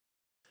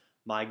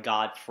My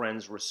God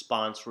Friends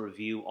response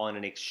review on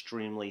an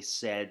extremely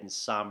sad and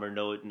somber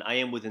note. And I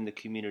am within the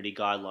community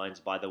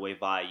guidelines, by the way,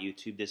 via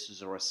YouTube. This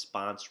is a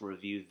response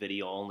review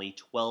video only.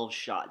 12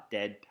 shot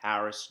dead,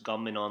 Paris,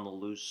 gunman on the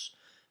loose.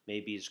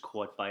 Maybe he's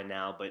caught by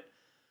now, but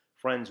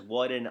friends,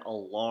 what an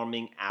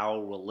alarming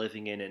hour we're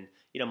living in. And,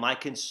 my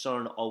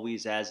concern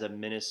always as a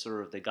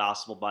minister of the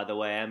gospel, by the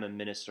way, I am a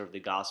minister of the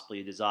gospel.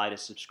 You desire to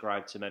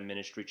subscribe to my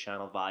ministry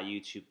channel via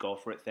YouTube, go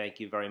for it. Thank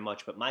you very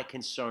much. But my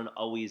concern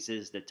always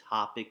is the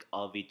topic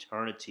of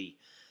eternity.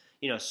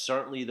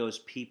 Certainly those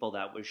people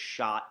that were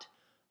shot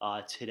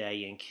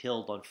today and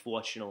killed,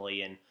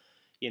 unfortunately. And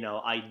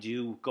I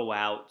do go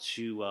out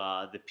to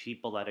the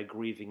people that are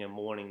grieving and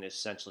mourning this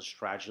senseless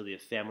tragedy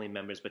of family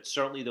members, but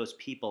certainly those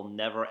people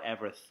never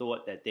ever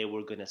thought that they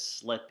were going to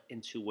slip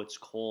into what's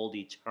called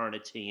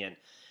eternity. And,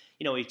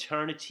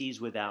 eternity is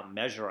without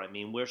measure. I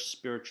mean, we're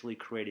spiritually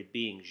created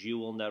beings. You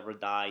will never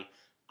die.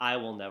 I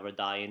will never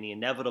die. And the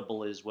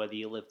inevitable is whether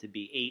you live to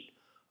be 8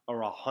 or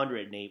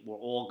 108, we're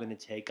all going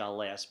to take our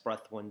last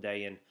breath one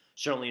day. And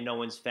certainly no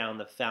one's found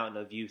the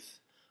fountain of youth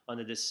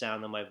under the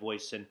sound of my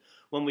voice. And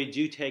when we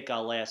do take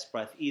our last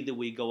breath, either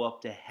we go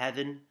up to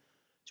heaven,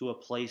 to a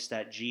place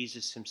that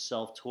Jesus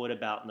himself taught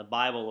about in the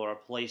Bible, or a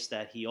place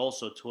that he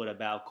also taught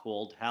about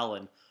called hell.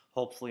 And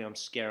hopefully I'm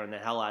scaring the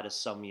hell out of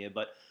some of you.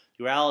 But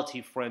the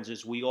reality, friends,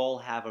 is we all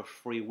have a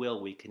free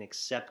will. We can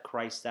accept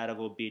Christ out of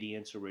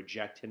obedience or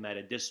reject him out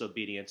of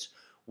disobedience.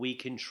 We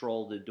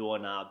control the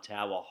doorknob to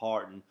our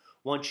heart. And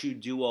once you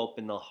do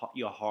open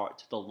your heart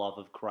to the love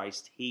of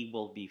Christ, he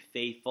will be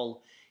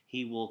faithful.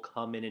 He will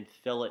come in and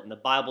fill it. And the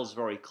Bible is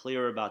very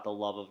clear about the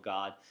love of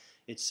God.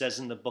 It says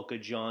in the book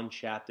of John,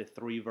 chapter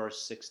 3,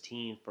 verse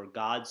 16, "For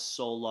God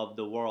so loved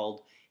the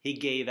world, he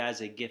gave as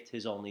a gift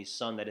his only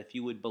Son, that if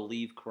you would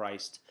believe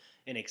Christ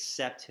and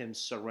accept him,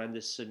 surrender,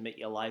 submit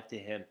your life to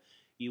him,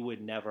 you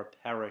would never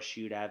perish.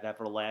 You'd have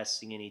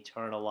everlasting and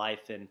eternal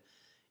life." And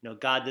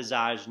God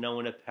desires no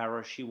one to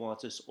perish. He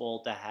wants us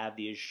all to have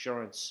the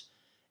assurance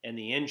and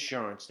the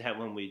insurance that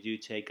when we do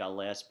take our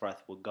last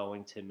breath, we're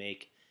going to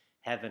make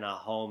heaven our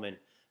home. And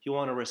if you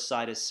want to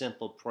recite a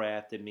simple prayer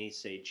after me,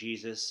 say,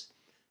 "Jesus,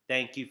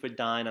 thank you for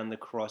dying on the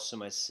cross of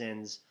my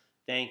sins.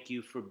 Thank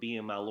you for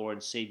being my Lord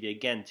and Savior."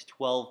 Again,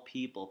 12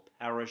 people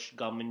perished,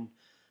 gunmen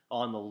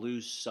on the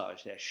loose,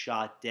 they're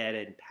shot dead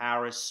in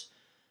Paris.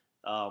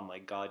 Oh my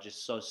God,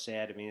 just so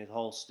sad. I mean, the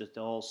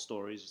whole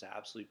story is just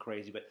absolutely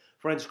crazy. But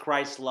friends,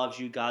 Christ loves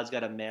you. God's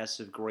got a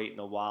massive, great, and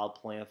a wild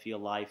plan for your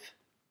life.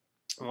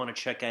 I want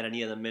to check out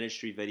any of the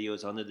ministry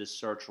videos under the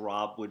search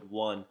Rob Wood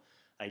 1.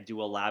 I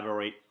do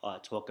elaborate,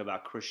 talk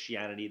about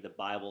Christianity, the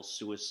Bible,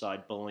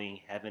 suicide, bullying,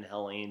 heaven,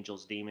 hell,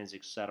 angels, demons,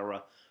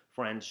 etc.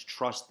 Friends,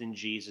 trust in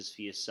Jesus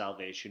for your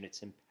salvation.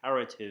 It's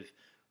imperative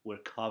we're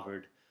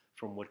covered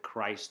from what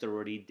Christ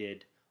already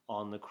did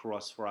on the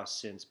cross for our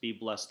sins. Be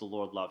blessed. The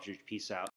Lord loves you. Peace out.